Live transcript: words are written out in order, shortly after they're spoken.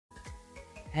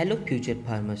Hello future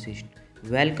pharmacist,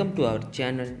 welcome to our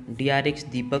channel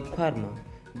DRx.Deepak pharma.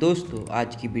 दोस्तों,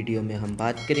 आज की वीडियो में हम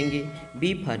बात करेंगे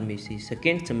B pharmacy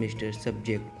second semester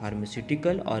subject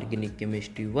pharmaceutical organic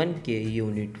chemistry 1 के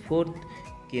यूनिट 4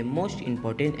 के मोस्ट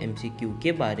इम्पॉर्टेंट MCQ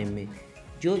के बारे में,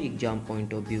 जो एग्ज़ाम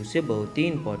पॉइंट ऑफ व्यू से बहुत ही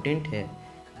इम्पॉर्टेंट है।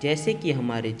 जैसे कि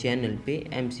हमारे चैनल पे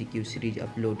MCQ सीरीज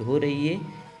अपलोड हो रही है,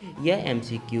 यह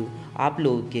MCQ आप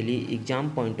लोगों के लिए एग्ज़ाम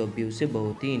पॉइंट ऑफ व्यू से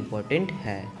बहुत ही इम्पॉर्टेंट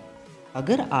है।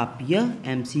 अगर आप यह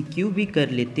MCQ भी कर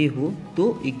लेते हो तो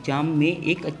एग्ज़ाम में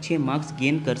एक अच्छे मार्क्स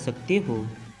गेन कर सकते हो।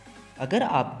 अगर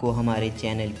आपको हमारे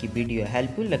चैनल की वीडियो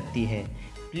हेल्पफुल लगती है,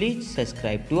 please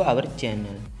subscribe to our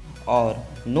channel. और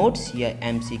नोट्स या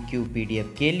MCQ PDF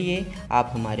के लिए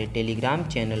आप हमारे टेलीग्राम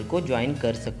चैनल को ज्वाइन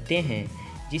कर सकते हैं,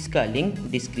 जिसका लिंक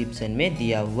डिस्क्रिप्शन में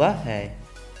दिया हुआ है।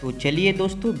 तो चलिए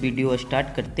दोस्तों, वीडियो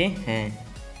स्टार्ट करते हैं।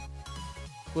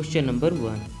 Question number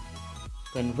 1,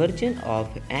 conversion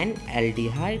of an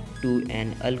aldehyde to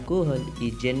an alcohol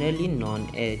is generally known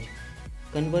as।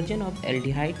 Conversion of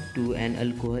aldehyde to an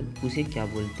alcohol उसे क्या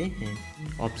बोलते हैं?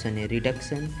 Option A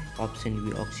reduction, option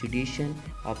B oxidation,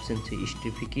 option C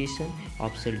esterification,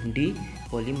 option D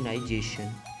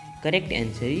polymerisation. Correct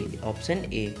answer is option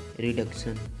A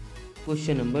reduction.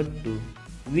 Question number 2,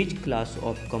 which class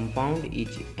of compound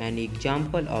is an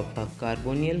example of a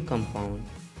कार्बोनियल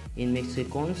compound. इनमें से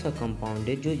कौन सा compound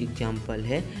है जो example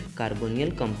है कार्बोनियल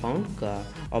compound का?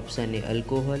 Option A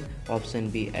alcohol, option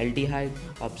B aldehyde,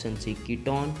 option C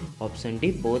ketone, option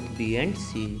D both B and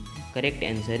C. Correct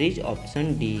answer is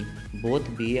option D both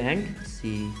B and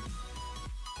C.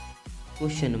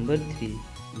 Question number 3,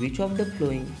 which of the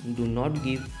flowing do not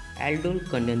give aldol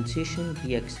condensation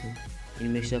reaction.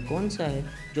 इनमें से कौन सा है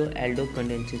जो aldol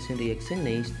condensation reaction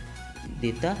नहीं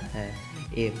देता है?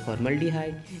 ए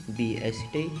formaldehyde, B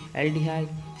acetaldehyde,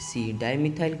 C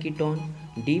dimethyl ketone,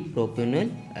 D propanol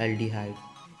aldehyde.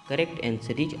 Correct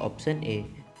answer is option A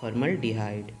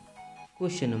formaldehyde.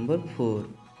 Question number 4,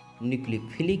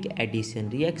 nucleophilic addition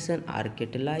reaction are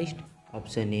catalysed.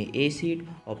 Option A acid,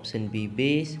 option B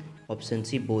base, option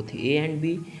C both A and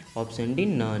B, option D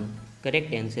non.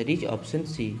 Correct answer is option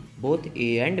C both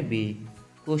A and B.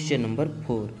 Question number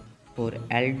 4, for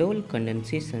aldol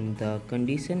condensation the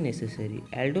condition necessary.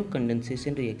 Aldol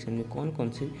condensation reaction में कौन कौन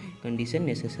से condition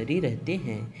necessary रहते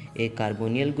हैं? ए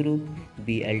कार्बोनियल group,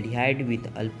 B aldehyde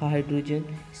with alpha hydrogen,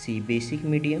 C basic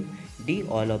medium, D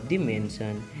all of the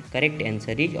mention. Correct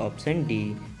answer is option D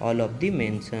all of the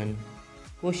mention.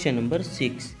 Question number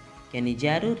 6,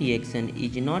 Cannizzaro reaction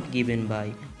is not given by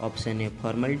option A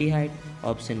formaldehyde,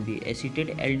 option B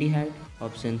acetate aldehyde,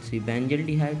 option C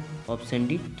benzaldehyde, option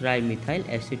D trimethyl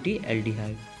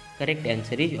acetaldehyde. Correct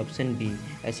answer is option B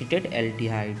acetate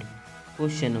aldehyde.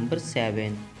 Question number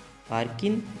 7,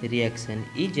 Parkin reaction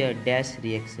is a dash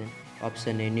reaction.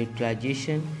 Option A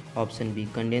neutralization, option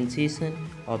B condensation,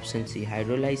 option C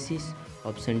hydrolysis,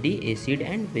 option D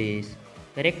acid and base.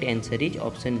 Correct answer is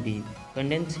option B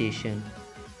condensation.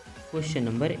 Question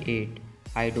number 8,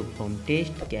 iodoform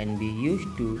test can be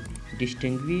used to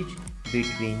distinguish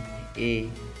between A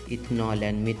ethanol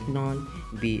and methanol,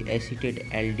 B acetate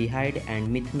aldehyde and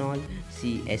methanol,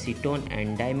 C acetone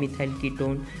and dimethyl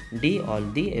ketone, D all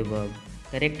the above.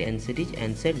 Correct answer is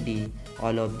answer D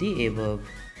all of the above.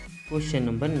 Question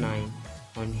number 9,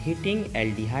 on heating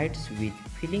aldehydes with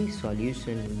filling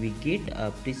solution we get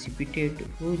a precipitate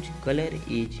whose color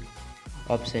is?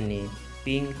 Option A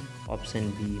pink, option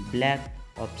B black,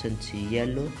 option C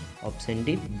yellow, option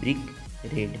D brick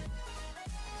red.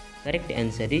 Correct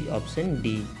answer is option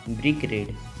D brick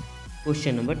red.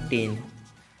 Question number 10,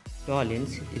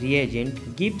 Tollens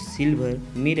reagent gives silver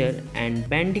mirror and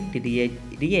Benedict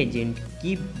reagent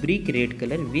give brick red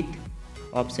color with?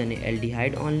 Option A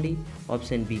aldehyde only,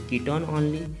 option B ketone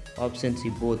only, option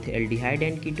C both aldehyde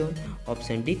and ketone,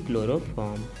 option D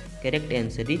chloroform. Correct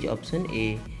answer is option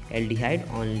A aldehyde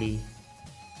only.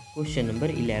 Question number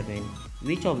 11,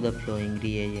 which of the following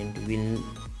reagent will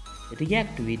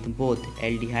react with both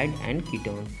aldehyde and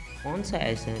ketone? कौन सा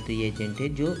ऐसा reagent है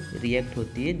जो react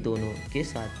होती है दोनों के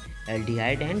साथ,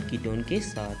 एल्डिहाइड एंड कीटोन के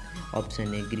साथ?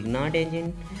 Option A Grignard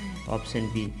agent, option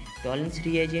B Tollens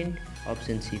reagent,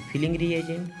 option C filling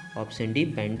reagent, option D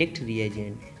Benedict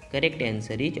reagent. Correct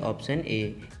answer is option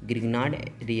A Grignard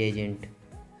reagent.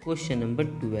 Question number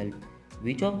 12,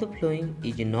 which of the following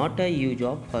is not a use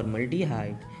of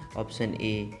formaldehyde? Option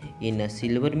A in a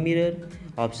silver mirror,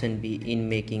 option B in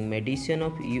making medicine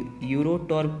of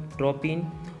urotropin,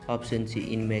 option C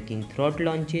in making throat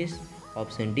launches,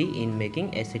 option D in making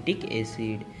acetic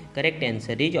acid. Correct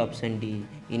answer is option D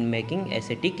in making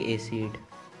acetic acid.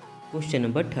 Question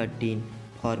number 13,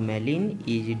 Formalin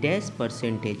is dash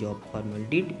percentage of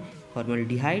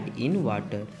formaldehyde in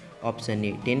water. Option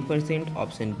A 10%,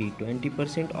 option B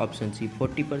 20%, option C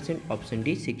 40%, option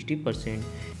D 60%.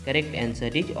 Correct answer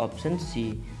is option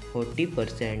C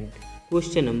 40%.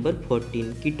 Question number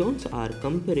 14. Ketones are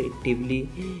comparatively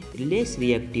less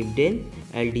reactive than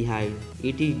aldehyde.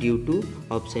 It is due to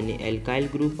option A alkyl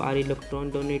group are electron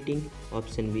donating,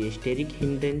 option B steric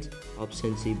hindrance,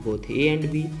 option C both A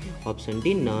and B, option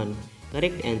D none.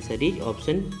 Correct answer is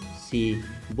option C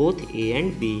both A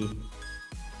and B.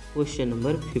 Question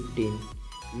number 15.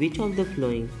 Which of the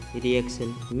following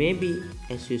reaction may be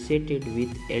associated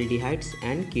with aldehydes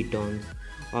and ketones?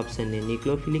 Option A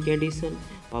nucleophilic addition,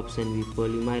 option B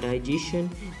polymerization,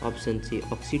 option C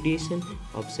oxidation,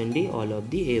 option D all of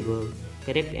the above.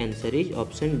 Correct answer is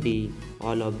option D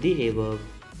all of the above.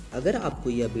 अगर आपको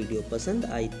यह video पसंद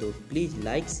आई तो please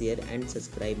like share and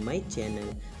subscribe my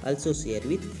channel. Also share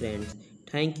with friends.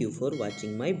 Thank you for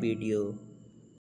watching my video.